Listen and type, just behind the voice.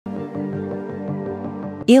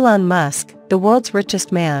Elon Musk, the world's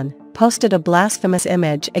richest man, posted a blasphemous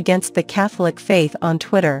image against the Catholic faith on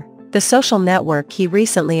Twitter, the social network he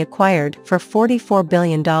recently acquired for $44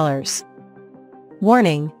 billion.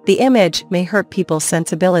 Warning: the image may hurt people's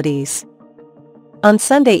sensibilities. On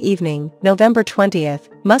Sunday evening, November 20th,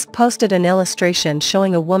 Musk posted an illustration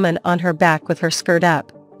showing a woman on her back with her skirt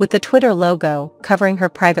up, with the Twitter logo covering her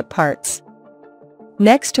private parts.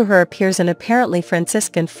 Next to her appears an apparently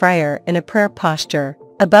Franciscan friar in a prayer posture,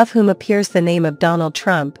 above whom appears the name of Donald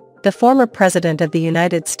Trump, the former president of the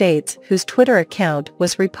United States, whose Twitter account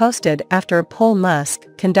was reposted after a poll Musk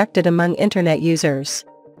conducted among internet users.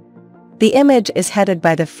 The image is headed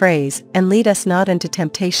by the phrase, "And lead us not into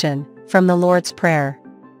temptation," from the Lord's Prayer.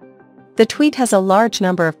 The tweet has a large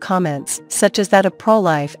number of comments, such as that of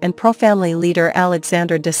pro-life and pro-family leader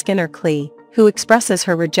Alexandra de Skinner-Clee, who expresses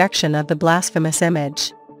her rejection of the blasphemous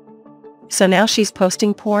image. So now she's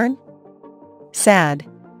posting porn? Sad.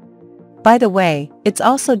 By the way, it's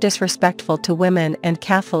also disrespectful to women and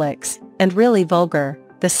Catholics, and really vulgar,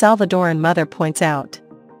 the Salvadoran mother points out.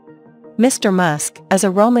 Mr. Musk, as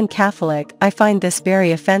a Roman Catholic, I find this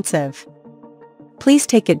very offensive. Please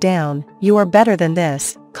take it down, you are better than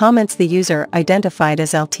this, comments the user identified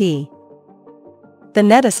as LT. The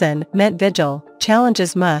netizen, Met Vigil,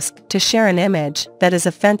 challenges Musk to share an image that is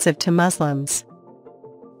offensive to Muslims.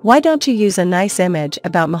 Why don't you use a nice image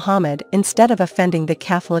about Muhammad instead of offending the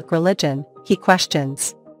Catholic religion, he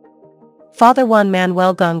questions. Father Juan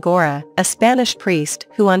Manuel Góngora, a Spanish priest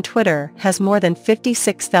who on Twitter has more than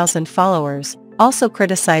 56,000 followers, also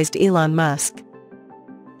criticized Elon Musk.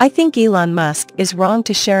 I think Elon Musk is wrong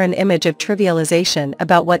to share an image of trivialization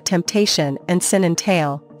about what temptation and sin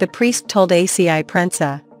entail, the priest told ACI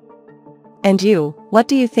Prensa. And you, what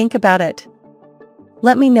do you think about it?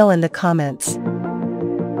 Let me know in the comments.